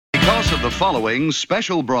the following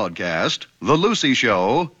special broadcast, The Lucy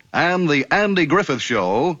Show and The Andy Griffith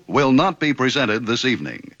Show will not be presented this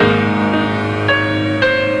evening.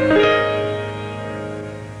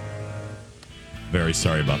 Very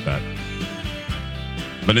sorry about that.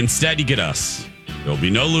 But instead, you get us. There'll be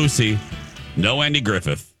no Lucy, no Andy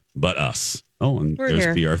Griffith, but us. Oh, and We're there's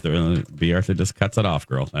here. B. Arthur. B. Arthur just cuts it off,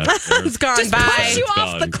 girl. It's gone. Just Bye. push you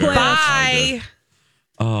off the cliff. Bye.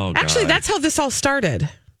 Oh, God. Actually, that's how this all started.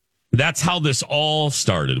 That's how this all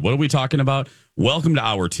started. What are we talking about? Welcome to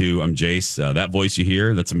Hour 2. I'm Jace. That voice you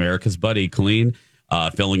hear, that's America's buddy, Colleen,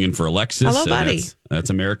 filling in for Alexis. Hello, buddy.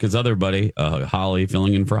 That's America's other buddy, Holly,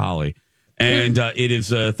 filling in for Holly. And it is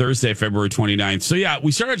Thursday, February 29th. So, yeah,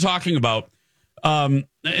 we started talking about, and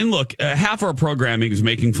look, half our programming is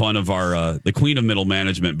making fun of our the queen of middle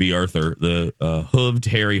management, B. Arthur, the hooved,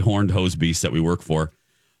 hairy, horned hose beast that we work for.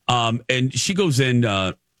 And she goes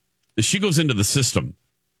into the system,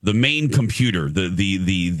 the main computer,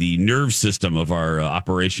 the nerve system of our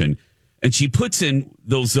operation, and she puts in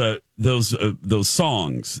those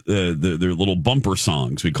songs, their little bumper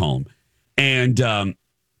songs, we call them, and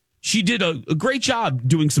she did a great job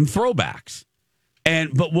doing some throwbacks.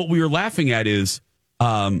 But what we were laughing at is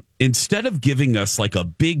instead of giving us like a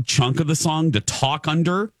big chunk of the song to talk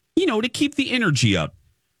under, to keep the energy up,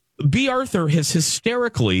 B. Arthur has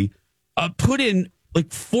hysterically put in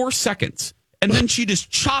like 4 seconds, and then she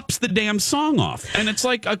just chops the damn song off. And it's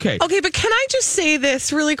like, okay, but can I just say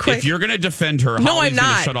this really quick? if you're going to defend her, No, Holly's I'm not.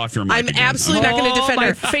 gonna shut off your mic I'm again. absolutely not going to defend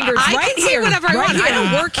her. Fingers I right can say here. whatever I Right want. here. I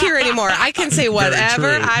don't work here anymore. I can say whatever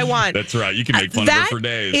Very true. I want. That's right. You can make fun of her for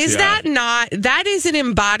days. Is Yeah. that is an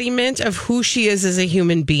embodiment of who she is as a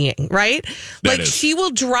human being, right? That is. She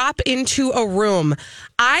will drop into a room.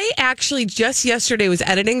 I actually just yesterday was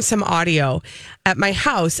editing some audio at my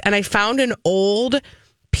house, and I found an old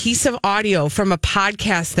piece of audio from a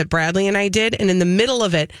podcast that Bradley and I did, and in the middle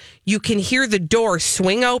of it, you can hear the door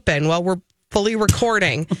swing open while we're fully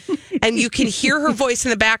recording, and you can hear her voice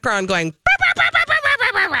in the background going.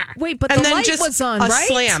 Wait, but And the then light just was on, a right?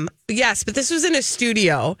 slam. Yes, but this was in a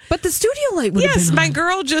studio. But the studio light would have Yes, been my on.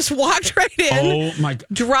 girl just walked right in. Oh my God.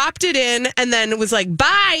 Dropped it in and then was like,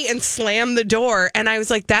 bye, and slammed the door. And I was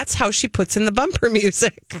like, that's how she puts in the bumper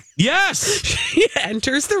music. Yes. She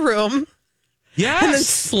enters the room Yes. and then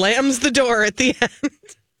slams the door at the end.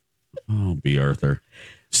 Oh, B. Arthur.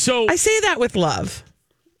 So I say that with love.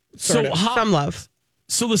 Sort of. Some love.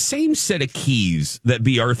 So the same set of keys that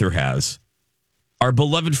B. Arthur has, our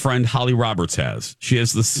beloved friend Holly Roberts has. She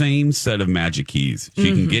has the same set of magic keys.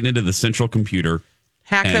 She can get into the central computer,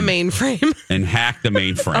 Hack the mainframe. and hack the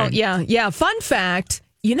mainframe. Oh, yeah. Fun fact,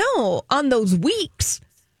 on those weeks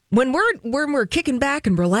when we're kicking back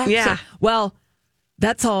and relaxing, Yeah. well,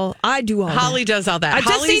 that's all. I do all Holly that. does all that. I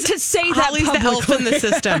just need to say that Holly's the elf publicly. in the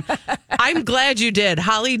system. I'm glad you did.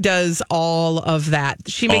 Holly does all of that.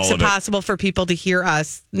 She makes All it of it. possible for people to hear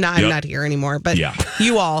us. No, I'm Yep. not here anymore, but Yeah.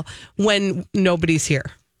 you all when nobody's here.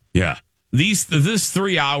 Yeah. This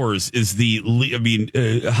 3 hours is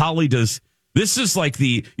Holly does. This is like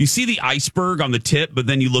you see the iceberg on the tip, but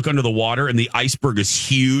then you look under the water and the iceberg is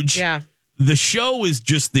huge. Yeah. The show is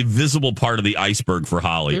just the visible part of the iceberg for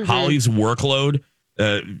Holly. Mm-hmm. Holly's workload,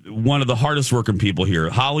 one of the hardest working people here.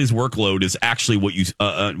 Holly's workload is actually what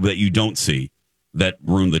that you don't see that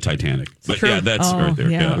ruined the Titanic. But true. yeah, that's right there.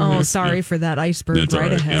 Yeah. Yeah. Oh, sorry for that iceberg That's all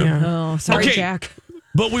right right, ahead. yeah. Oh, sorry, Okay. Jack.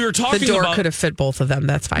 But we were talking The door about could have fit both of them.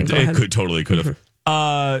 That's fine. Go it ahead. could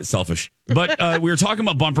have. Selfish. But we were talking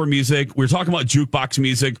about bumper music. We were talking about jukebox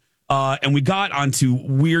music. And we got onto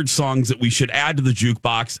weird songs that we should add to the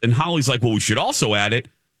jukebox. And Holly's like, well, we should also add it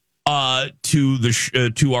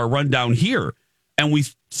to our rundown here. And we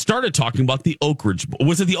started talking about the Oak Ridge.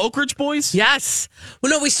 Was it the Oak Ridge Boys? Yes.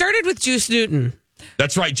 Well, no, we started with Juice Newton.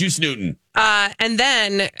 That's right, Juice Newton. And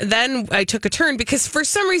then I took a turn because for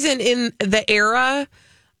some reason in the era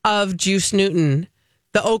of Juice Newton,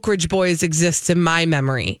 the Oak Ridge Boys exists in my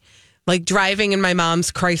memory. Like driving in my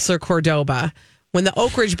mom's Chrysler Cordoba. When the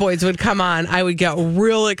Oak Ridge Boys would come on, I would get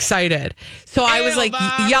real excited. So I was like,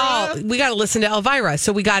 y'all, we got to listen to Elvira.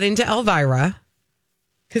 So we got into Elvira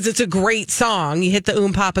because it's a great song. You hit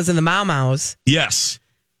the Papas and the Mau Maus. Yes.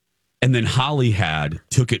 And then Holly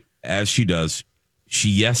took it as she does. She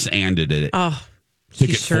yes-anded it. Oh, took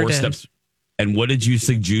she it sure 4 did. steps. And what did you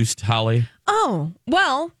suggest, Holly? Oh,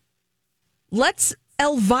 well, let's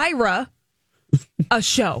Elvira a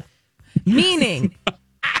show. Meaning,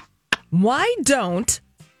 why don't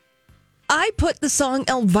I put the song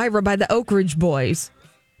Elvira by the Oak Ridge Boys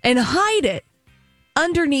and hide it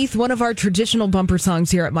underneath one of our traditional bumper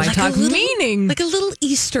songs here at My Talk? Meaning, like a little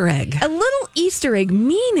Easter egg. a little Easter egg,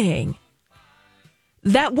 meaning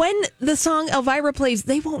that when the song Elvira plays,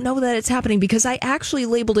 they won't know that it's happening because I actually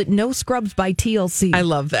labeled it No Scrubs by TLC. I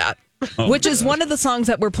love that. Which is one of the songs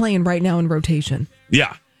that we're playing right now in rotation.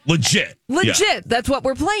 Yeah. Legit. Yeah. That's what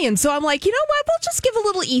we're playing. So I'm like, you know what? We'll just give a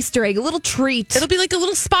little Easter egg, a little treat. It'll be like a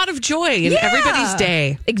little spot of joy in everybody's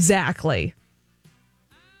day. Exactly.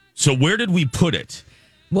 So where did we put it?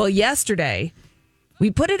 Well, yesterday, we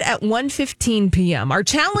put it at 1:15 p.m. Our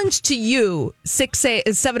challenge to you,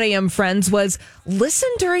 7 a.m. friends, was listen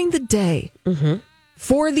during the day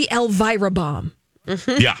for the Elvira bomb.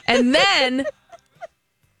 Yeah. And then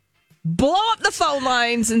blow up the phone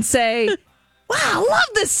lines and say, wow, I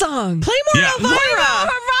love this song. Play more Elvira. Play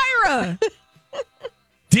more Elvira.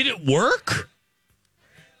 Did it work?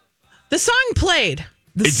 The song played.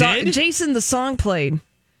 Did? Jason, the song played.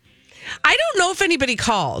 I don't know if anybody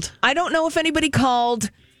called. I don't know if anybody called,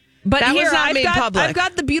 but That was not made public. I've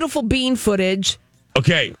got the beautiful bean footage.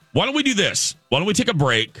 Okay, why don't we do this? Why don't we take a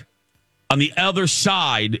break? On the other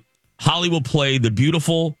side, Holly will play the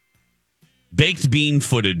beautiful baked bean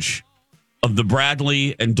footage of the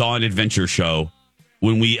Bradley and Dawn Adventure Show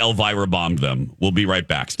when we Elvira bombed them. We'll be right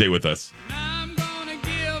back. Stay with us.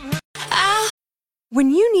 When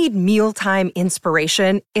you need mealtime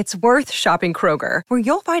inspiration, it's worth shopping Kroger, where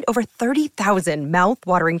you'll find over 30,000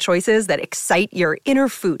 mouth-watering choices that excite your inner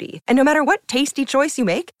foodie. And no matter what tasty choice you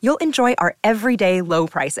make, you'll enjoy our everyday low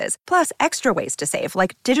prices, plus extra ways to save,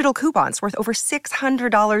 like digital coupons worth over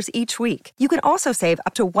 $600 each week. You can also save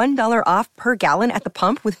up to $1 off per gallon at the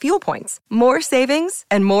pump with fuel points. More savings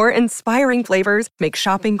and more inspiring flavors make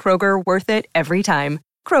shopping Kroger worth it every time.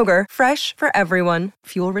 Kroger, fresh for everyone.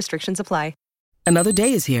 Fuel restrictions apply. Another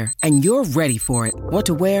day is here, and you're ready for it. What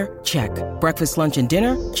to wear? Check. Breakfast, lunch, and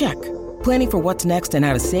dinner? Check. Planning for what's next and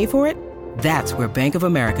how to save for it? That's where Bank of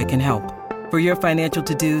America can help. For your financial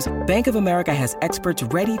to-dos, Bank of America has experts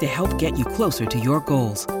ready to help get you closer to your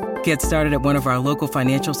goals. Get started at one of our local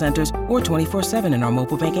financial centers or 24/7 in our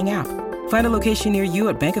mobile banking app. Find a location near you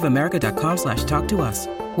at bankofamerica.com/talktous.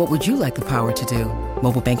 What would you like the power to do?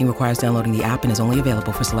 Mobile banking requires downloading the app and is only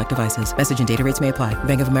available for select devices. Message and data rates may apply.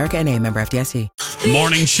 Bank of America N.A., member FDIC.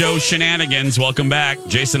 Morning show shenanigans. Welcome back.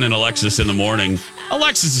 Jason and Alexis in the morning.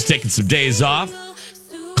 Alexis is taking some days off.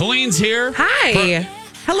 Colleen's here. Hi.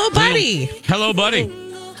 Hello, buddy. Hello, buddy.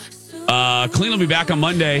 Colleen will be back on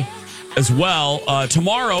Monday as well.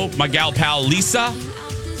 Tomorrow, my gal pal Lisa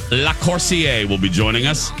Lacourcier will be joining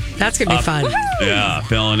us. That's going to be fun. Yeah,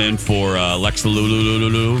 filling in for Lex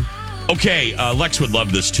Lulu. Okay, Lex would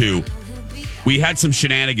love this too. We had some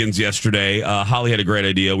shenanigans yesterday. Holly had a great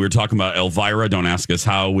idea. We were talking about Elvira. Don't ask us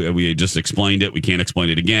how. We just explained it. We can't explain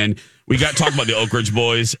it again. We got talking about the Oak Ridge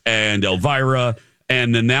Boys and Elvira,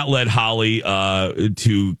 and then that led Holly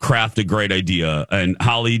to craft a great idea. And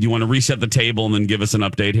Holly, do you want to reset the table and then give us an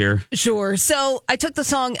update here? Sure. So I took the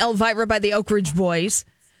song Elvira by the Oak Ridge Boys,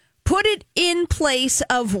 put it in place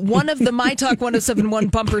of one of the My Talk 1071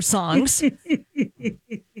 bumper songs,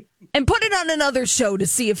 and put it on another show to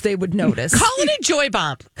see if they would notice. Call it a joy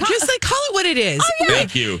bomb. Just like call it what it is. Oh, yeah.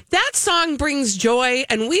 Thank you. That song brings joy,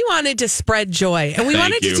 and we wanted to spread joy, and we Thank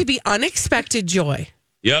wanted you. it to be unexpected joy.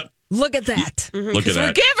 Yep. Look at that. Look at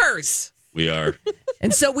We're that. givers. We are.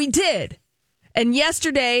 And so we did. And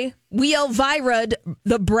yesterday, we Elvira'd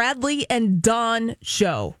the Bradley and Dawn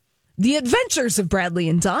show. The Adventures of Bradley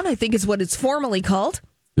and Dawn, I think is what it's formally called.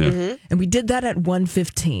 Yeah. And we did that at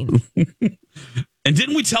 1:15. And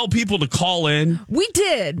didn't we tell people to call in? We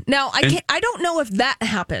did. Now, I don't know if that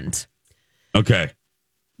happened. Okay.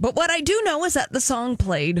 But what I do know is that the song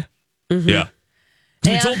played. Yeah. So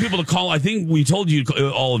we And- told people to call. I think we told you,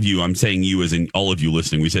 all of you, I'm saying you as in all of you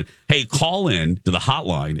listening. We said, hey, call in to the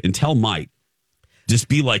hotline and tell Mike. Just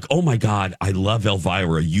be like, oh my God, I love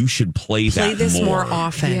Elvira. You should play this more more.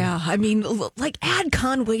 often. Yeah, I mean, like add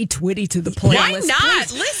Conway Twitty to the playlist. Why not?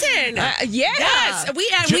 please. Listen. Yeah. Yes.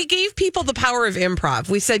 We gave people the power of improv.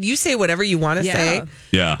 We said, you say whatever you want to Yeah. say,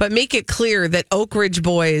 Yeah. but make it clear that Oak Ridge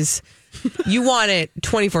Boys, you want it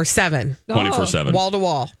 24/7. 24/7. Wall to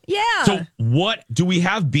wall. Yeah. So what, do we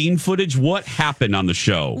have bean footage? What happened on the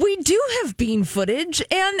show? We do have bean footage,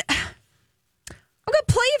 and I'm going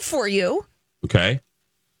to play it for you. Okay.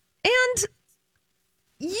 And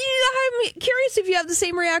yeah, I'm curious if you have the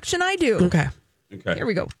same reaction I do. Okay. Okay. Here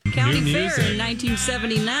we go. County Fair in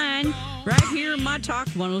 1979, right here in My Talk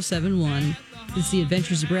 1071. It's the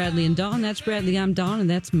Adventures of Bradley and Dawn. That's Bradley, I'm Dawn, and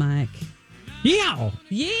that's Mike. Yeehaw!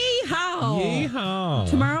 Yeehaw! Yeehaw!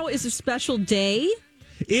 Tomorrow is a special day.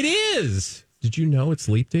 It is. Did you know it's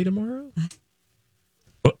Leap Day tomorrow? That's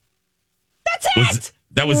it.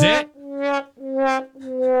 That was it?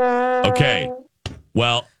 Okay.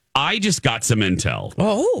 Well, I just got some intel.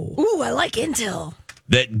 Oh. Ooh, I like Intel.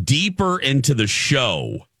 that deeper into the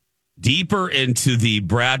show, deeper into the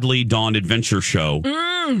Bradley Dawn Adventure Show.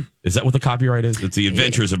 Is that what the copyright is? It's the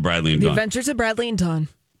Adventures of Bradley and The Dawn. Adventures of Bradley and Dawn.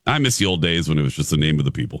 I miss the old days when it was just the name of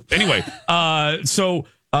the people. Anyway, so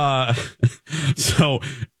I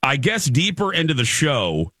guess deeper into the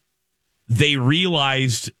show, they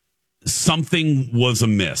realized something was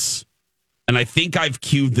amiss. And I think I've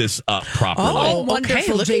queued this up properly. Oh, wonderful,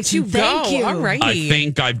 okay. Look Jason. at you Thank go. you. All right. I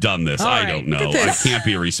think I've done this. I don't know. Look at I this. can't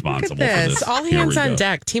be responsible Look at for this. this. All Here hands we on go.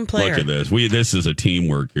 deck. Team player. Look at this. This is a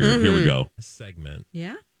teamwork here. Here we go. Segment.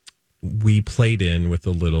 Yeah. We played in with a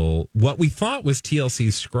little, what we thought was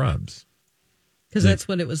TLC Scrubs. Because that's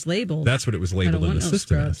what it was labeled. That's what it was I don't labeled in want the no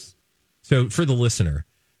system scrubs. as. So for the listener,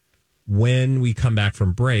 when we come back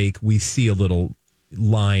from break, we see a little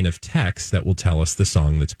line of text that will tell us the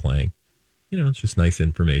song that's playing. It's just nice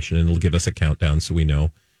information, and it'll give us a countdown so we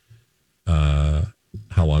know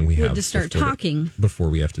how long we have to start talking before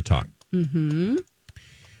we have to talk. Mm-hmm.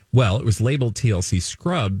 Well, it was labeled TLC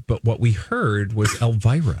Scrub, but what we heard was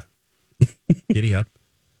Elvira. Giddy up.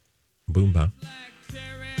 Boom, bop.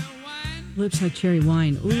 Lips like cherry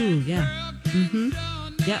wine. Ooh, yeah. Mm-hmm.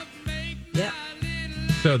 Yep. Yep.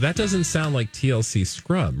 So that doesn't sound like TLC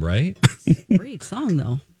Scrub, right? Great song,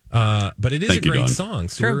 though. But it is Thank a you, great Dawn. song.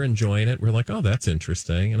 So we're enjoying it. We're like, oh, that's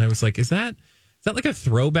interesting. And I was like, is that like a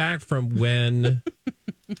throwback from when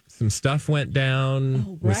some stuff went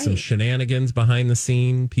down with some shenanigans behind the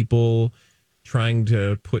scene? People trying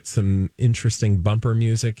to put some interesting bumper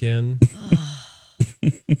music in.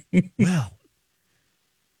 Well,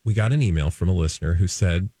 we got an email from a listener who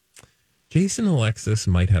said, Jason and Alexis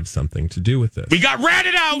might have something to do with this. We got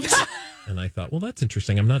ratted out. And I thought, well, that's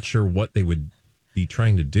interesting. I'm not sure what they would be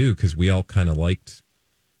trying to do because we all kind of liked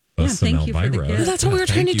us some thank you for the Elvira. gift. Well, that's what we were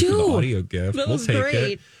trying to Thank you for do. the audio gift. That We'll was take great.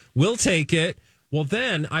 it. We'll take it. Well,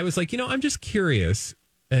 then I was like, I'm just curious.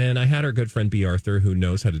 And I had our good friend B. Arthur, who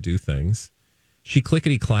knows how to do things. She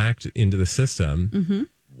clickety-clacked into the system. Mm-hmm.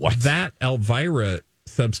 What? That Elvira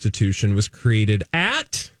substitution was created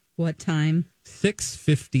at What time?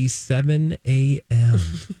 6:57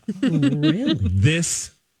 a.m. Really?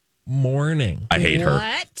 this morning. I hate her.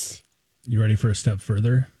 What? You ready for a step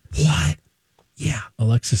further? What? Yeah.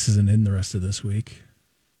 Alexis isn't in the rest of this week.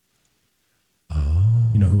 Oh.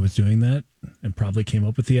 You know who was doing that and probably came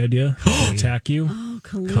up with the idea to attack you? Oh,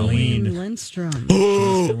 Colleen Colleen. Lindstrom. She's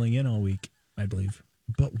filling in all week, I believe.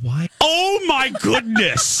 But why? Oh my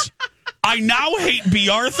goodness. I now hate B.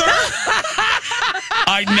 Arthur.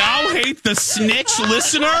 I now hate the snitch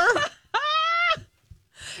listener.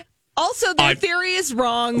 Also, their theory is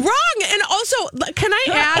wrong. Wrong. And also, can I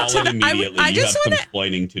add to the? Immediately, I you just have some want to.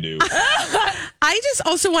 explaining to do. I just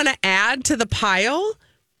also want to add to the pile.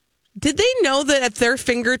 Did they know that at their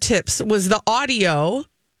fingertips was the audio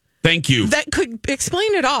Thank you. that could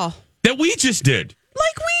explain it all, That we just did.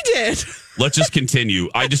 like we did? Let's just continue.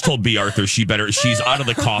 I just told B. Arthur she's out of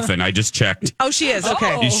the coffin. I just checked. Oh, she is.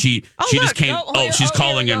 Okay. She just look. came. She's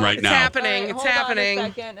calling in right It's now. happening. It's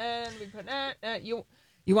happening.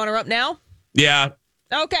 You want her up now? Yeah.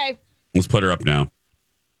 Okay. Let's put her up now.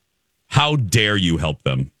 How dare you help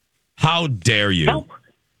them? How dare you?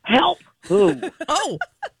 Help! Who? Oh,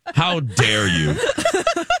 How dare you?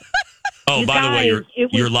 Oh, You by the way, guys, it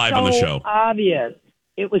was you're live on the so show. Obvious.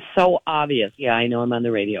 It was so obvious. Yeah, I know I'm on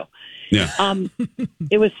the radio. Yeah.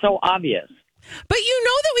 It was so obvious. but you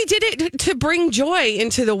know that we did it to bring joy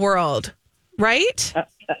into the world, right?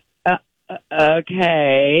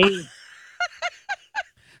 Okay.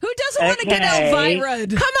 Who doesn't want to get Okay. Elvira?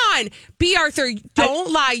 Come on, B. Arthur.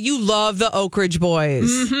 Don't lie. You love the Oak Ridge Boys.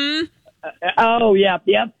 Mm-hmm. Oh, yep.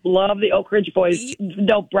 Love the Oak Ridge Boys.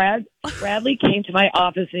 No, Bradley came to my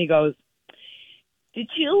office and he goes, "Did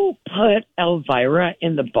you put Elvira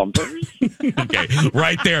in the bumpers?" Okay,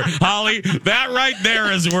 right there, Holly. That right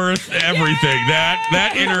there is worth everything.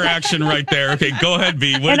 That interaction right there. Okay, go ahead,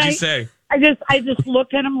 B. What did you say? I just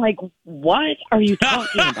looked at him like, "What are you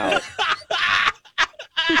talking about?"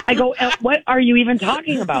 I go, "What are you even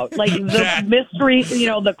talking about? Like the mystery,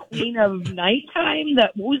 the queen of nighttime?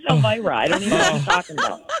 Who's Elvira? I don't even know what you're talking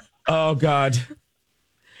about." Oh God. So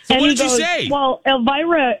And what he did you goes, say? "Well,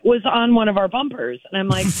 Elvira was on one of our bumpers." And I'm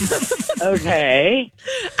like, "Okay."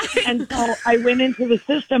 And so I went into the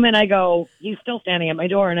system and I go, he's still standing at my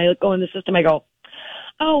door. And I go in the system. I go,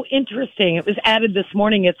 "Oh, interesting. It was added this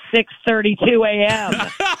morning at 6:32 a.m.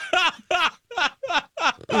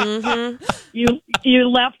 Mm-hmm. You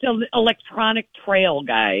left an electronic trail,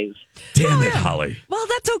 guys. Damn it, Holly. Well,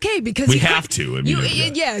 that's okay because We you have to. I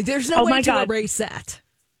mean, yeah, there's no Oh, way my to God. erase that.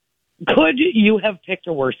 Could you have picked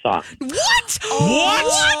a worse song? What? What?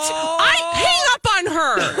 I hang up up on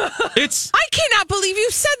her. I cannot believe you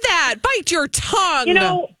said that. Bite your tongue. You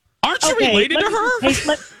know, aren't you related to her?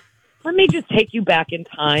 Let me just take you back in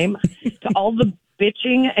time to all the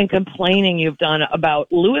bitching and complaining you've done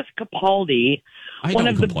about Louis Capaldi, one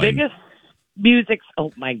of the biggest music.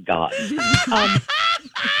 Oh my God.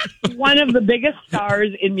 One of the biggest stars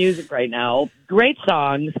in music right now. Great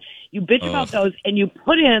songs. You bitch about those, and you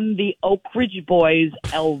put in the Oak Ridge Boys'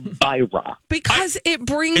 Elvira. Because it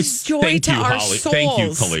brings joy to our souls. Thank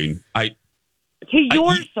you, Colleen. To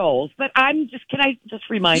your souls. But can I just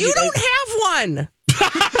remind you? You don't have one.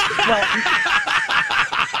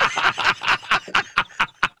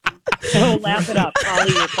 Well, so laugh it up.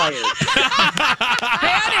 Holly, you're fired.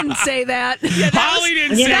 Hey, I didn't say that. Holly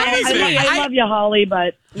didn't say anything. I love you, Holly,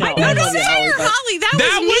 but no. I love you, Holly.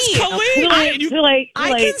 That was me. Colleen. Too late.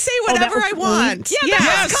 I can say whatever I want. Yeah,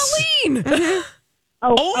 that's Colleen.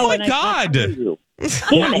 Oh my God.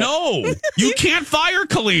 No, you can't fire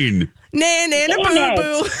Colleen. Boo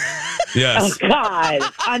boo. Yes. Oh God,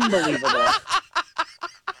 unbelievable.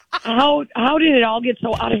 How did it all get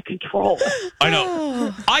so out of control? I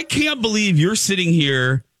know. I can't believe you're sitting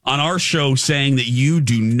here on our show saying that you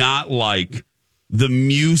do not like the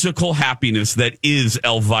musical happiness that is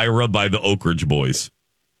Elvira by the Oak Ridge Boys.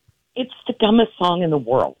 It's the dumbest song in the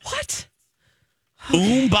world. What?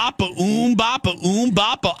 Bappa, bappa,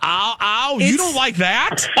 bappa, ow, ow. You don't like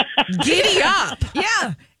that? Giddy up.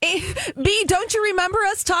 Yeah. B, don't you remember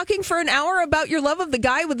us talking for an hour about your love of the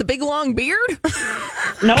guy with the big long beard?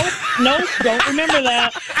 Nope, don't remember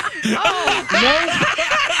that.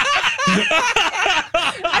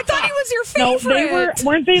 I thought he was your favorite. No,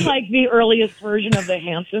 weren't they like the earliest version of the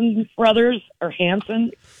Hanson brothers or Hanson?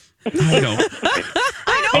 I know.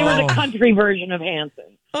 They were the country version of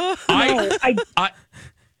Hanson.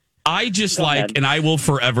 I just like, and I will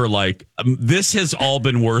forever like, this has all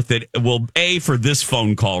been worth it. Well, A, for this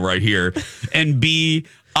phone call right here, and B,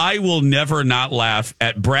 I will never not laugh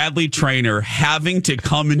at Bradley Traynor having to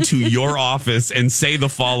come into your office and say the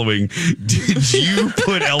following: did you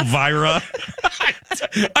put Elvira?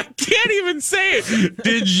 I can't even say it.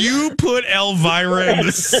 Did you put Elvira in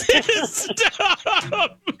the system?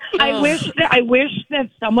 I wish that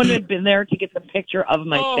someone had been there to get the picture of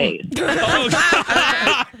my face.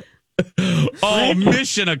 Oh,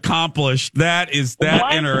 mission accomplished. That is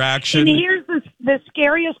that interaction. And here's the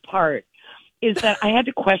scariest part is that I had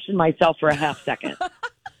to question myself for a half second.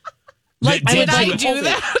 Like, did I do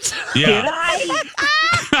that? Yeah. Did I?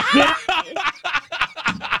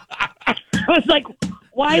 I was like,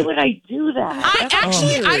 why would I do that?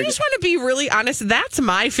 I just want to be really honest. That's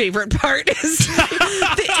my favorite part is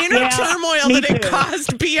the inner turmoil that it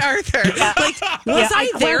caused B. Arthur. Yeah. Like, was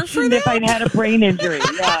I there for that? If I'd had a brain injury.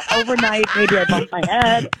 Yeah, overnight, maybe I bumped my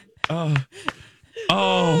head.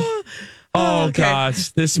 Oh, gosh.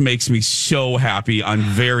 This makes me so happy on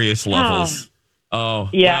various levels. Oh,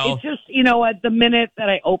 yeah. well. It's just, you know what? The minute that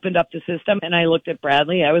I opened up the system and I looked at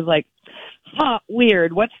Bradley, I was like,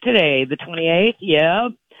 weird. What's today? The 28th? Yeah.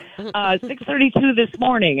 6:32 this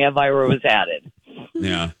morning, Elvira was added.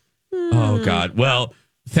 Yeah. Oh, God. Well,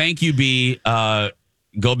 thank you, B. Go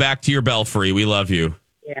back to your belfry. We love you.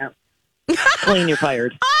 Yeah. Clean, you're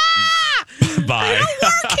fired. Bye. I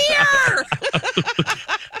don't work here.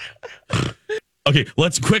 Okay,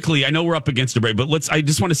 let's quickly. I know we're up against a break, but I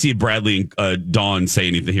just want to see if Bradley and Dawn say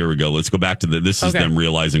anything. Here we go. Let's go back to this is them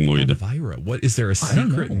realizing what we did. Elvira, what is there a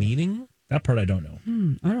secret meaning? That part I don't know.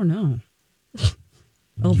 I don't know.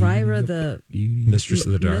 Elvira, the Mistress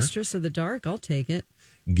of the Dark. Mistress of the Dark. I'll take it.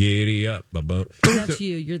 Giddy up, Bubba. That's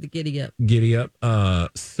you. You're the giddy up. Giddy up.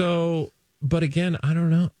 But again, I don't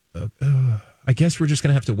know. I guess we're just going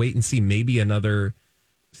to have to wait and see. Maybe another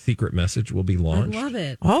secret message will be launched. I love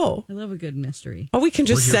it. Oh. I love a good mystery. Oh, we can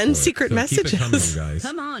just send secret messages. Keep it coming, guys.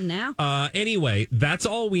 Come on now. Anyway, that's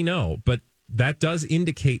all we know, but that does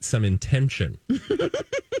indicate some intention,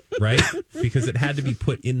 right? Because it had to be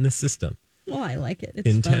put in the system. Well, I like it. It's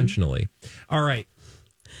intentionally. Fun. All right.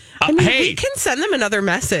 I mean, we can send them another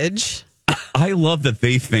message. I love that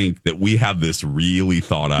they think that we have this really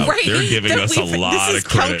thought out. Right. They're giving us a lot of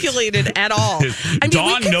credit. Calculated at all. I mean,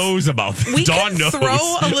 Dawn knows about this. We Dawn can knows.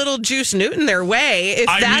 Throw a little Juice Newton their way if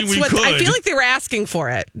I feel like they were asking for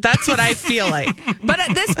it. That's what I feel like. But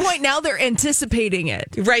at this point now, they're anticipating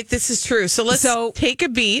it. Right. This is true. So let's take a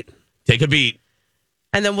beat. Take a beat.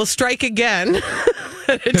 And then we'll strike again.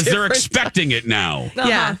 Because they're expecting it now.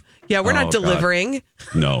 Yeah. Yeah, we're not delivering.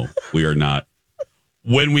 God. No, we are not.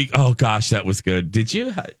 Oh gosh, that was good. Did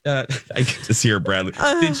you, I get to see her, Bradley.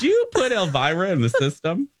 Did you put Elvira in the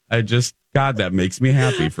system? God, that makes me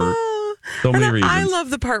happy for so many reasons. I love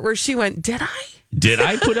the part where she went, did I? Did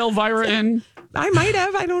I put Elvira in? I might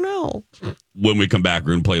have. I don't know. When we come back,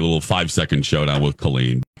 we're going to play a little 5-second showdown with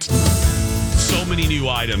Colleen. So many new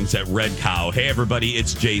items at Red Cow. Hey, everybody,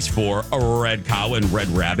 it's Jace for Red Cow and Red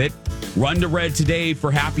Rabbit. Run to Red today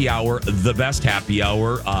for happy hour, the best happy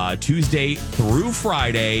hour, Tuesday through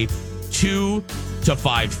Friday, 2 to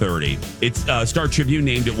 5:30. It's Star Tribune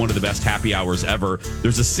named it one of the best happy hours ever.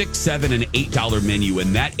 There's a $6, $7, and $8 menu,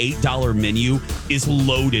 and that $8 menu is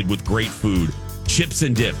loaded with great food. Chips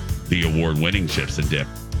and dip, the award-winning chips and dip.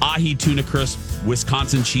 Ahi tuna crisp,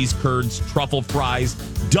 Wisconsin cheese curds, truffle fries,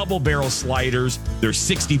 double barrel sliders. There's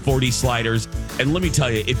 60/40 sliders. And let me tell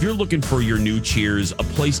you, if you're looking for your new Cheers, a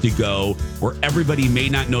place to go where everybody may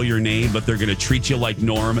not know your name, but they're going to treat you like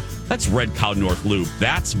Norm, that's Red Cow North Loop.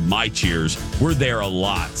 That's my Cheers. We're there a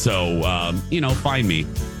lot. So, find me.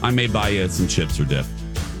 I may buy you some chips or dip.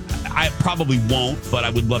 I probably won't, but I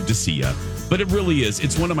would love to see you. But it really is.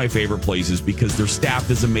 It's one of my favorite places because their staff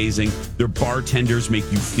is amazing. Their bartenders make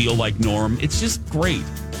you feel like Norm. It's just great.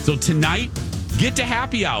 So tonight, get to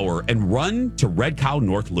happy hour and run to Red Cow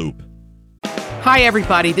North Loop. Hi,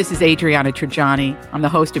 everybody. This is Adriana Trajani. I'm the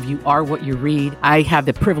host of You Are What You Read. I have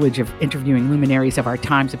the privilege of interviewing luminaries of our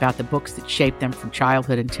times about the books that shaped them from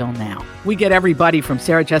childhood until now. We get everybody from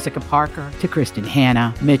Sarah Jessica Parker to Kristen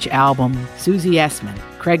Hanna, Mitch Albom, Susie Essman,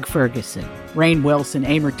 Craig Ferguson, Rainn Wilson,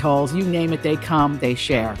 Amor Tolls, you name it, they come, they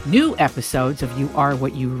share. New episodes of You Are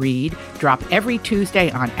What You Read drop every Tuesday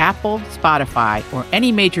on Apple, Spotify, or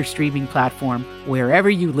any major streaming platform wherever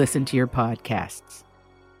you listen to your podcasts.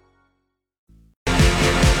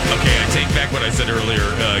 Okay, I take back what I said earlier.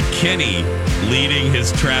 Kenny leading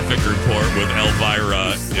his traffic report with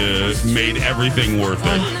Elvira made everything worth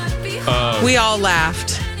it. We all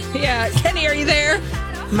laughed. Yeah, Kenny, are you there?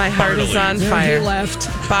 My heart is on fire. He left.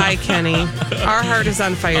 Bye, Kenny. Our heart is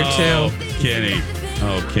on fire, too. Kenny.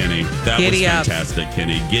 Oh, Kenny. That Giddy was up. fantastic,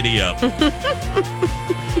 Kenny. Giddy up.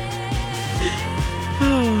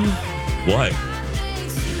 What?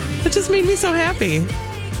 It just made me so happy.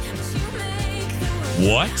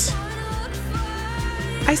 What?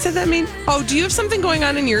 I said that do you have something going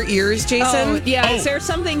on in your ears, Jason? Oh, yeah. Is there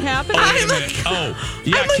something happening? I'm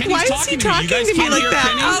yeah, I'm like, Kenny's why is he talking to me like that?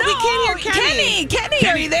 Kenny? Oh, we can't hear Kenny. Kenny,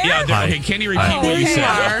 are you there? Yeah, okay, Kenny, repeat what you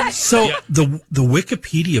said. So the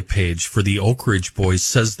Wikipedia page for the Oak Ridge Boys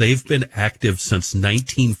says they've been active since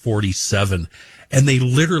 1947, and they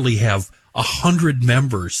literally have 100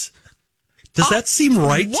 members. Does that seem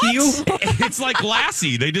right to you? It's like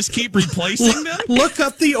Lassie. They just keep replacing them. Look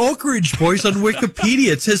up the Oak Ridge Boys on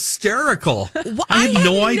Wikipedia. It's hysterical. I had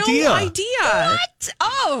no idea. What?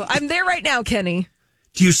 Oh, I'm there right now, Kenny.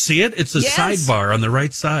 Do you see it? It's a Yes. sidebar on the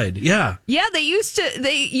right side. Yeah. Yeah,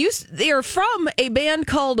 they are from a band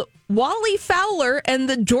called Wally Fowler and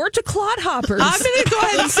the Georgia Clodhoppers. I'm going to go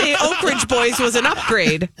ahead and say Oak Ridge Boys was an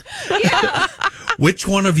upgrade. Yeah. Which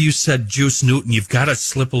one of you said Juice Newton? You've got to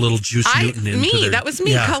slip a little Juice Newton into That was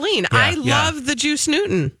me, Yeah. Colleen. Yeah, I love the Juice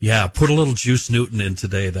Newton. Yeah, put a little Juice Newton in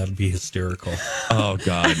today. That'd be hysterical. Oh,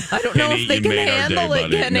 God. I don't know if they you can made our handle day, it,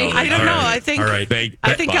 buddy. Kenny. No, I don't all know. right. I think All right.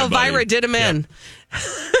 I think Bye, Elvira buddy. did him in.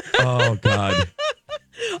 Oh, God.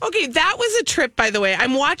 Okay, that was a trip, by the way.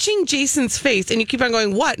 I'm watching Jason's face, and you keep on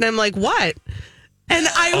going, what? And I'm like, what? And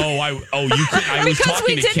I was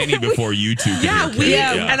talking to Kenny before you two could hear Kenny.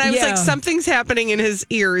 And I was Yeah. like, something's happening in his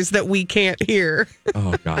ears that we can't hear.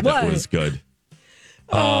 Oh, God, What? that was good.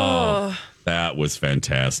 Oh, that was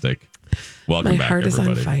fantastic. Welcome My back, heart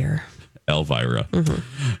everybody. is on fire. Elvira.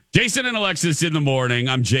 Jason and Alexis in the morning.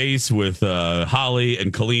 I'm Jace with Holly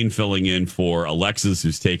and Colleen filling in for Alexis,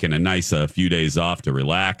 who's taking a nice few days off to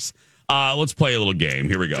relax. Let's play a little game.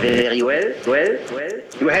 Here we go. Very well.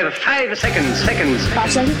 You have 5 seconds.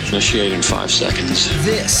 5 seconds? Initiate in 5 seconds.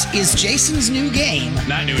 This is Jason's new game.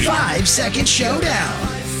 Not new anymore. 5-second showdown.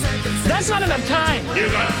 That's not enough time. You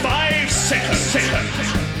got 5 seconds.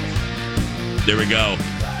 There we go.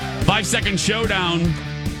 5-second showdown.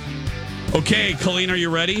 Okay, Colleen, are you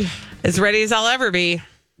ready? As ready as I'll ever be.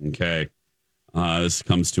 Okay. This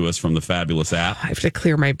comes to us from the fabulous app. I have to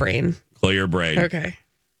clear my brain. Clear your brain. Okay.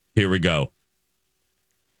 Here we go.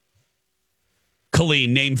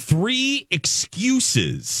 Colleen, name 3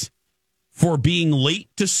 excuses for being late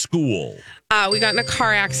to school. We got in a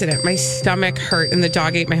car accident. My stomach hurt and the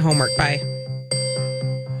dog ate my homework. Bye.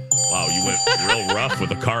 Wow, you went real rough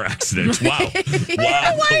with a car accident. Wow. I don't know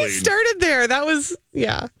Wow, why I Colleen. started there. That was,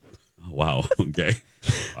 yeah. Wow. Okay.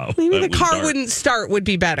 Wow. Maybe the That went car dark. wouldn't start would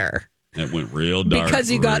be better. That went real dark.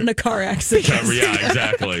 Because you got in a car accident. Yeah,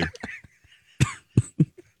 exactly.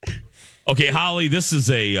 Okay, Holly, this is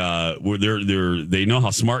a they know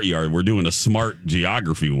how smart you are. We're doing a smart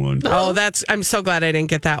geography one. Oh, I'm so glad I didn't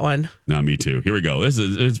get that one. No, me too. Here we go. It's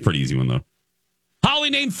a pretty easy one though. Holly,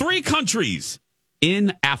 name 3 countries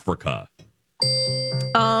in Africa.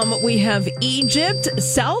 We have Egypt,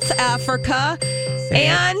 South Africa,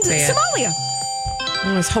 and Somalia.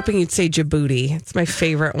 I was hoping you'd say Djibouti. It's my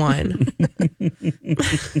favorite one.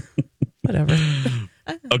 Whatever.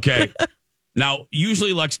 Okay. Now,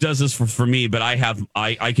 usually Lex does this for me, but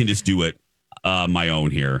I can just do it my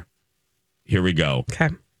own here. Here we go. Okay.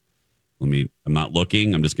 I'm not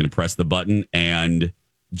looking. I'm just going to press the button. And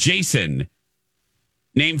Jason,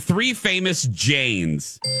 name 3 famous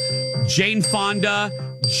Janes. Jane Fonda,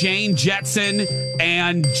 Jane Jetson,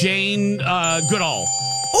 and Jane Goodall.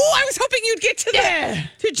 Oh, I was hoping you'd get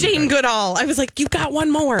to Jane Goodall. I was like, you got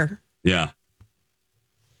one more. Yeah.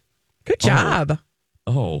 Good job.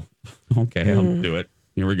 Oh, okay. I'll do it.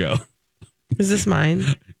 Here we go. Is this mine?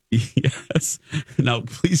 Yes. Now,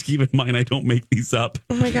 please keep in mind, I don't make these up.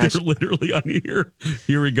 Oh my gosh. They're literally on here.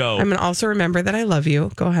 Here we go. I'm going to also remember that I love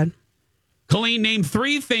you. Go ahead. Colleen, name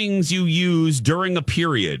 3 things you use during a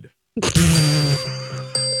period. A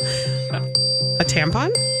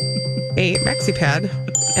tampon, a maxi pad,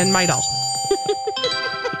 and my doll.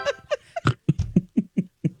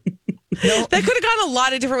 That could have gone a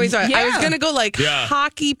lot of different ways. I was going to go like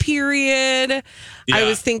hockey period. Yeah. I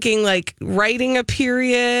was thinking like writing a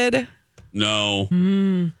period. No,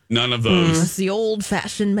 none of those. It's the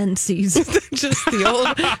old-fashioned menses. Just the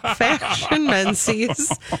old-fashioned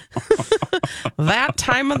menses. That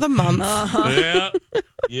time of the month.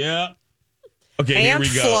 Yeah. Okay, and here we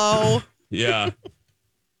go. Flow. Yeah.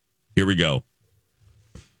 Here we go.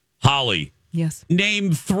 Holly. Yes.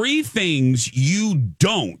 Name 3 things you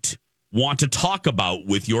don't want to talk about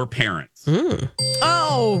with your parents.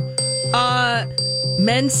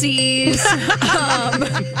 Menses,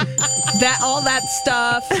 all that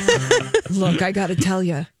stuff. Look, I got to tell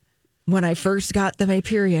you, when I first got my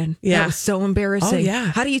period, that was so embarrassing. Oh, yeah.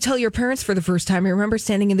 How do you tell your parents for the first time? I remember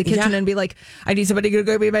standing in the kitchen and be like, I need somebody to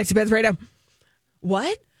go be back to bed right now.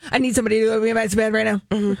 What? I need somebody to go be back to bed right now.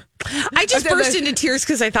 Mm-hmm. I just burst into tears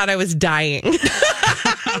because I thought I was dying.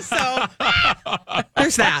 So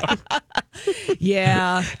there's that.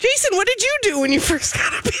 Yeah. Jason, what did you do when you first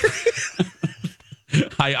got a period?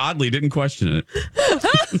 I oddly didn't question it.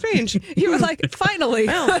 Strange. You were like, finally.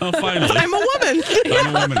 Oh, finally. I'm a woman.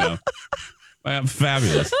 I'm a woman now. I am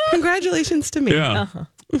fabulous. Congratulations to me. Yeah.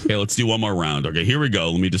 Okay, let's do one more round. Okay, here we go.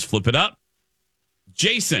 Let me just flip it up.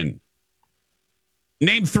 Jason,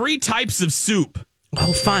 name 3 types of soup.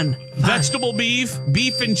 Oh, fun. Vegetable beef,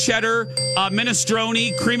 beef and cheddar,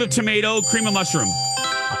 minestrone, cream of tomato, cream of mushroom.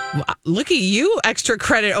 Look at you, extra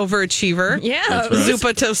credit overachiever. Yeah. That's right.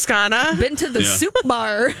 Zuppa Toscana. Been to the soup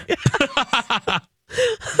bar.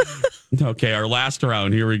 Okay, our last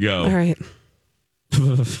round. Here we go. All right.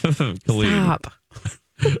 Colleen. Stop.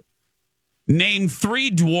 Name 3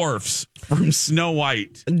 dwarfs from Snow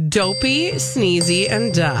White. Dopey, Sneezy,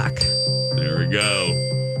 and Doc. There we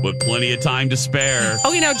go. With plenty of time to spare.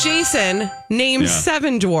 Okay, now, Jason, name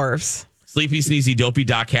 7 dwarfs. Sleepy, Sneezy, Dopey,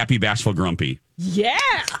 Doc, Happy, Bashful, Grumpy. Yeah.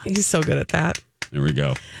 He's so good at that. There we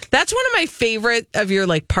go. That's one of my favorite of your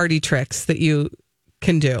like party tricks that you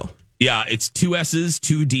can do. Yeah, it's 2 S's,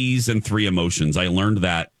 2 D's, and 3 emotions. I learned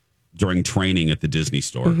that during training at the Disney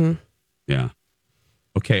store. Mm-hmm. Yeah.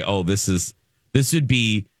 Okay. Oh, this would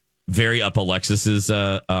be very up Alexis's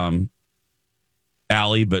alley,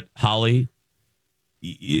 but Holly,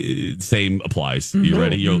 same applies. You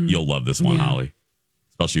ready? You'll love this one, Holly,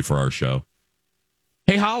 especially for our show.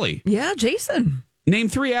 Hey, Holly. Yeah, Jason. Name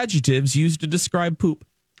 3 adjectives used to describe poop.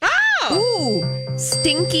 Oh! Ooh.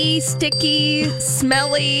 Stinky, sticky,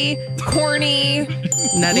 smelly, corny,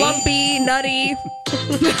 nutty, lumpy, nutty.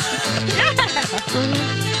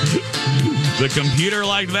 The computer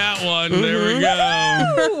liked that one. There we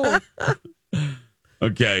go.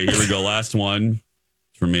 Okay, here we go. Last one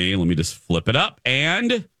for me. Let me just flip it up.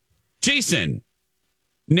 And Jason,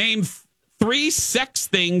 name 3 sex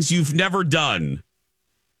things you've never done.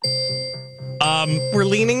 We're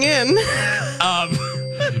leaning in.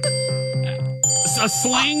 A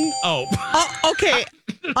sling? Oh, okay.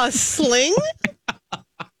 A sling?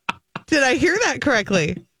 Did I hear that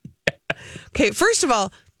correctly? Okay, first of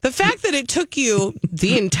all, the fact that it took you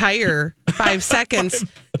the entire 5 seconds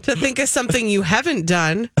to think of something you haven't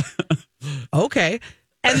done. Okay.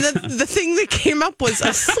 And the thing that came up was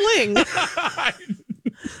a sling. I'm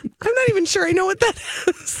not even sure I know what that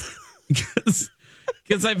is.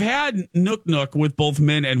 Because I've had Nook with both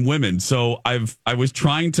men and women, so I was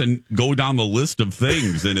trying to go down the list of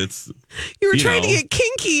things, and it's you were trying to get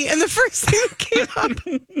kinky, and the first thing that came up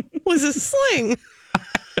was a sling.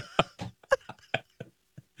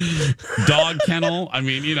 Dog kennel. I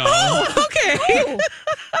mean, Oh, okay. A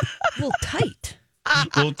little tight. A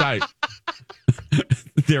little tight.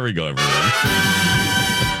 There we go, everyone.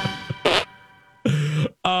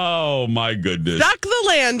 Oh, my goodness. Duck the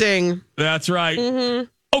landing. That's right. Mm-hmm.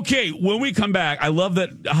 Okay, when we come back, I love that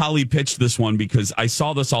Holly pitched this one because I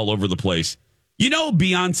saw this all over the place. You know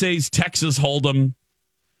Beyonce's Texas Hold'em?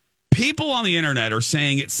 People on the internet are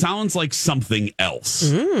saying it sounds like something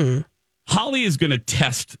else. Holly is going to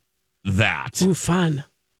test that. Ooh, fun.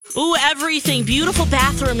 Ooh, everything. Beautiful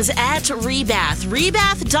bathrooms at Rebath.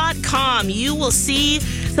 Rebath.com. You will see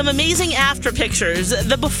some amazing after pictures.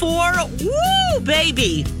 The before, woo,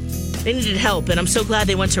 baby. They needed help, and I'm so glad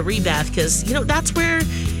they went to Rebath because, that's where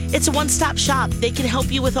it's a one-stop shop. They can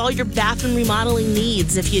help you with all your bathroom remodeling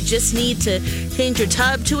needs. If you just need to change your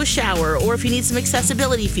tub to a shower, or if you need some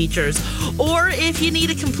accessibility features, or if you need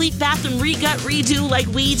a complete bathroom regut redo like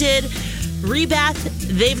we did, Rebath,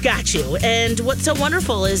 they've got you. And what's so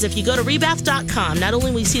wonderful is if you go to rebath.com, not only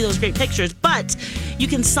will you see those great pictures, but you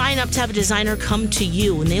can sign up to have a designer come to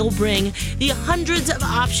you, and they will bring the hundreds of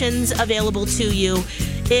options available to you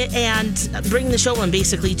and bring the showroom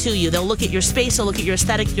basically to you. They'll look at your space, they'll look at your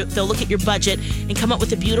aesthetic, they'll look at your budget and come up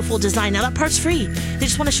with a beautiful design. Now that part's free. They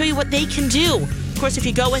just want to show you what they can do. Of course, if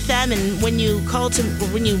you go with them and when you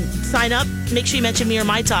sign up, make sure you mention me or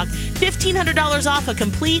My Talk. $1,500 off a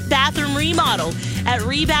complete bathroom remodel at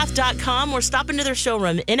rebath.com or stop into their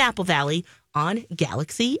showroom in Apple Valley on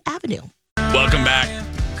Galaxy Avenue. Welcome back.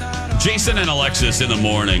 Jason and Alexis in the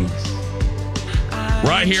morning.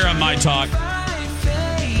 Right here on My Talk.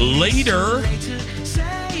 Later,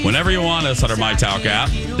 whenever you want us on our My Talk app,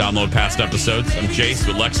 download past episodes. I'm Jace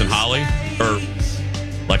with Lex and Holly.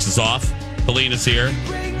 Lex is off. Colleen is here.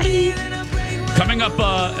 Coming up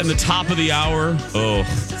in the top of the hour,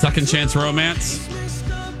 Second Chance Romance.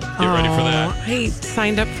 Get ready for that. I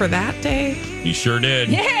signed up for that day. You sure did.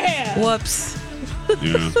 Yeah. Whoops.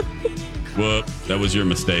 Yeah. Whoop. That was your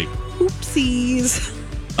mistake. Oopsies.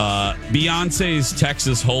 Beyonce's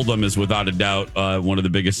Texas Hold'em is without a doubt one of the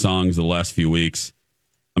biggest songs of the last few weeks.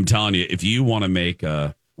 I'm telling you, if you want to make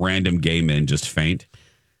random gay men just faint,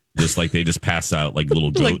 just like they just pass out like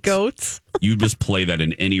little goats. Like goats? You just play that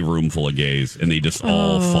in any room full of gays, and they just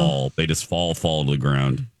all fall. They just fall to the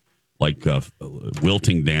ground like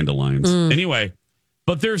wilting dandelions. Anyway,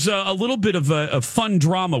 but there's a little bit of a fun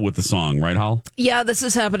drama with the song, right, Hal? Yeah, this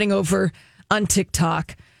is happening over on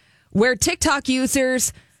TikTok, where TikTok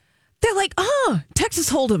users, they're like,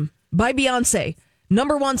 Texas Hold'em by Beyonce,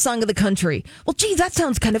 #1 song of the country. Well, gee, that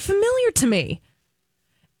sounds kind of familiar to me.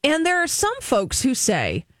 And there are some folks who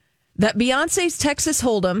say that Beyonce's Texas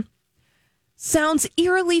Hold'em sounds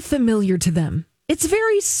eerily familiar to them. It's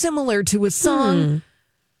very similar to a song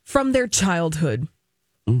from their childhood.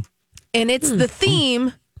 And it's the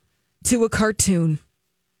theme to a cartoon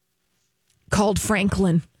called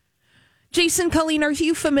Franklin. Jason, Colleen, are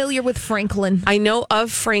you familiar with Franklin? I know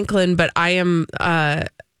of Franklin, but I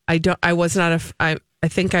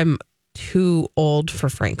think I'm too old for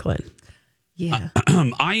Franklin. Yeah.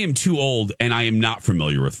 I am too old, and I am not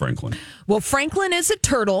familiar with Franklin. Well, Franklin is a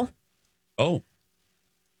turtle. Oh.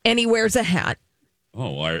 And he wears a hat.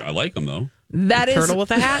 Oh, I like him, though. That is turtle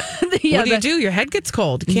with a hat? Yeah, what do you do? Your head gets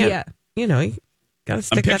cold. You can't, you got to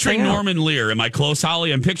stick I'm picturing that thing Norman Lear. Am I close,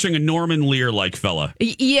 Holly? I'm picturing a Norman Lear-like fella.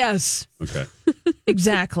 Yes. Okay.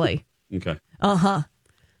 Exactly. Okay. Uh-huh.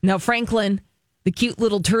 Now, Franklin, the cute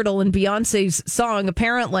little turtle in Beyonce's song,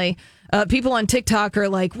 apparently, people on TikTok are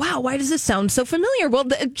like, wow, why does this sound so familiar? Well,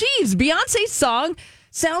 geez, Beyonce's song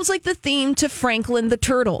sounds like the theme to Franklin the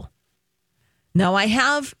turtle. Now, I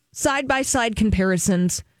have side-by-side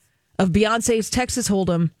comparisons of Beyonce's Texas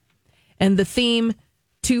Hold'em and the theme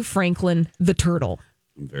to Franklin the turtle.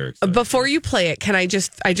 I'm very excited. Before you play it, I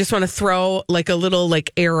just want to throw like a little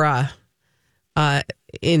era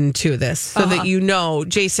into this so that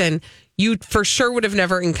Jason, you for sure would have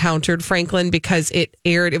never encountered Franklin because it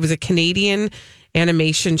was a Canadian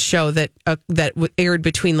animation show that aired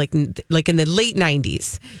between like in the late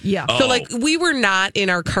 90s. Yeah. So we were not in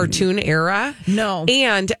our cartoon era. No.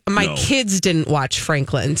 And my kids didn't watch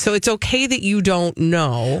Franklin. So it's okay that you don't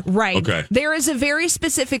know. Right. Okay. There is a very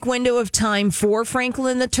specific window of time for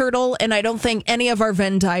Franklin the turtle, and I don't think any of our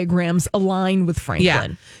Venn diagrams align with Franklin. Yeah.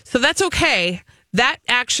 So that's okay. That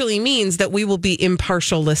actually means that we will be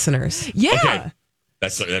impartial listeners. Yeah. Okay.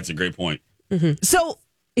 That's a great point. Mm-hmm. So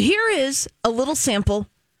here is a little sample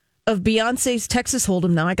of Beyonce's Texas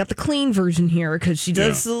Hold'em. Now, I got the clean version here because she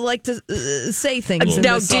does like to say things.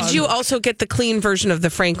 Now, did you also get the clean version of the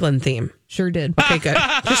Franklin theme? Sure did. Okay, good.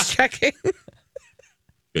 Just checking.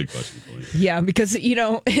 Good question, Colleen. Yeah, because,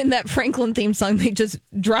 in that Franklin theme song, they just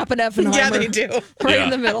drop an F and yeah, they do. Right in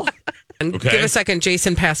the middle. And give a second.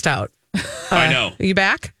 Jason passed out. I know. Are you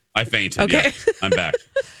back? I fainted. Okay. Yeah, I'm back.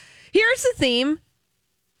 Here's the theme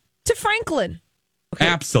to Franklin.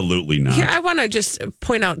 Absolutely not. Here, I want to just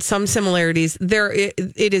point out some similarities.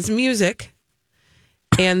 It is music,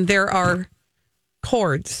 and there are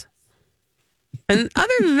chords. And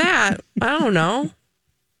other than that, I don't know.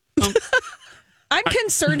 I'm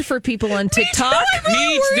concerned for people on TikTok. I'm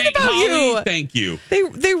really worried about you. Thank you.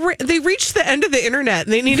 They reached the end of the internet,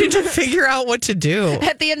 and they needed to figure out what to do.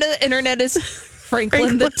 At the end of the internet is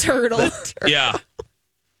Franklin the turtle. Yeah.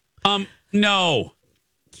 No.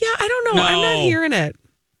 Yeah, I don't know. No. I'm not hearing it.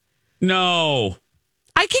 No.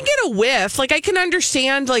 I can get a whiff. Like, I can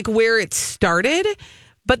understand, like, where it started,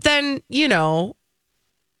 but then, no.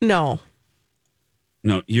 No,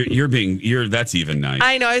 that's even nice.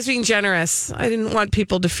 I know, I was being generous. I didn't want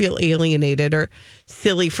people to feel alienated or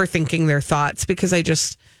silly for thinking their thoughts because I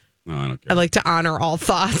don't care. I like to honor all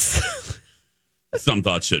thoughts. Some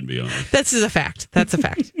thoughts shouldn't be honored. This is a fact. That's a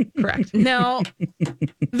fact. Correct. Now,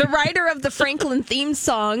 the writer of the Franklin theme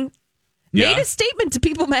song made a statement to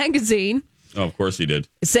People magazine. Oh, of course he did.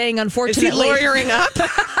 Saying, unfortunately... Is he lawyering up?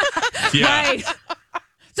 Yeah. Right.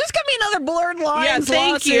 Is this going to be another blurred lines? Yeah,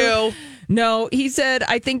 thank you. No, he said,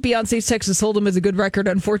 I think Beyonce's Texas Hold'em is a good record.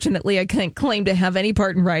 Unfortunately, I can't claim to have any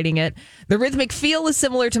part in writing it. The rhythmic feel is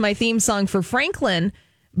similar to my theme song for Franklin,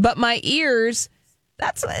 but my ears,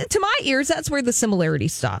 that's where the similarity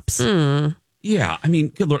stops. Yeah, I mean,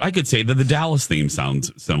 good Lord, I could say that the Dallas theme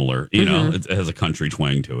sounds similar. You know, it has a country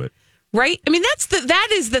twang to it. Right? I mean, that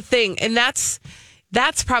is the thing. And that's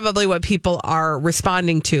probably what people are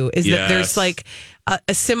responding to is that there's like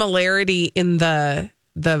a similarity in the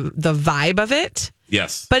vibe of it.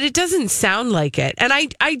 Yes. But it doesn't sound like it. And I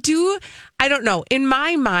don't know. In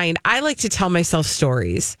my mind, I like to tell myself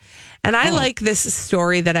stories. And I like this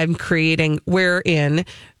story that I'm creating wherein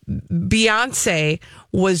Beyonce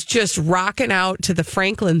was just rocking out to the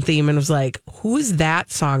Franklin theme and was like, who's that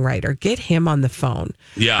songwriter? Get him on the phone.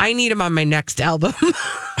 Yeah. I need him on my next album.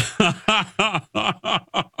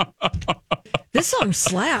 This song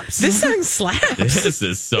slaps. This song slaps. This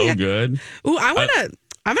is so good. Ooh, I'm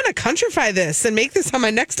gonna countrify this and make this on my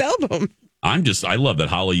next album. I love that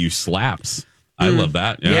Holly used slaps. I love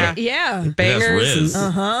that. Yeah. Bangers. Riz.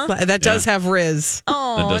 That does have Riz.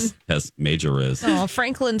 Oh, has major Riz. Oh,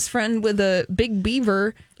 Franklin's friend with a big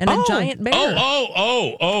beaver and a giant bear.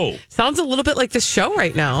 Oh. Sounds a little bit like this show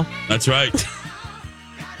right now. That's right.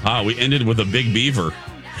 We ended with a big beaver.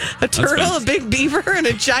 A turtle, a big beaver, and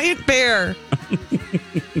a giant bear.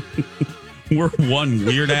 We're one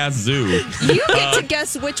weird ass zoo. You get to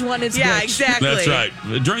guess which one is which. Exactly. That's right.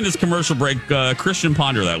 During this commercial break, Christian,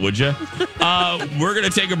 ponder that, would you? We're going to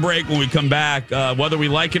take a break. When we come back, whether we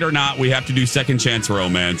like it or not, we have to do Second Chance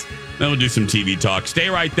Romance. Then we'll do some TV talk. Stay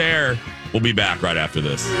right there. We'll be back right after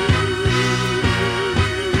this.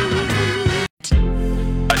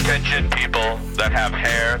 Attention people that have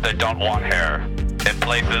hair that don't want hair. In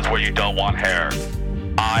places where you don't want hair.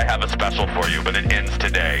 I have a special for you, but it ends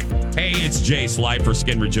today. Hey, it's Jace, live for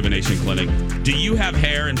Skin Rejuvenation Clinic. Do you have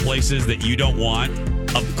hair in places that you don't want?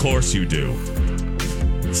 Of course you do.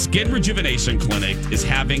 Skin Rejuvenation Clinic is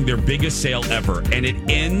having their biggest sale ever, and it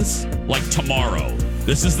ends like tomorrow.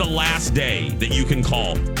 This is the last day that you can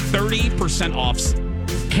call. 30% off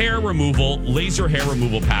hair removal, laser hair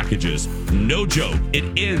removal packages. No joke. It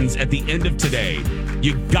ends at the end of today.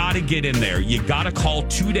 You got to get in there. You got to call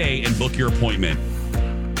today and book your appointment.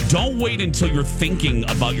 Don't wait until you're thinking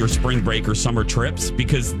about your spring break or summer trips,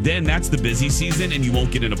 because then that's the busy season and you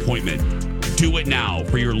won't get an appointment. Do it now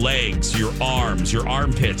for your legs, your arms, your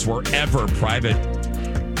armpits, wherever, private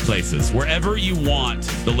places. Wherever you want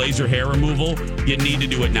the laser hair removal, you need to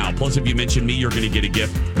do it now. Plus, if you mention me, you're going to get a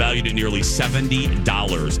gift valued at nearly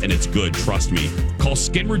 $70, and it's good. Trust me. Call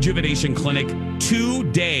Skin Rejuvenation Clinic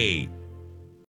today.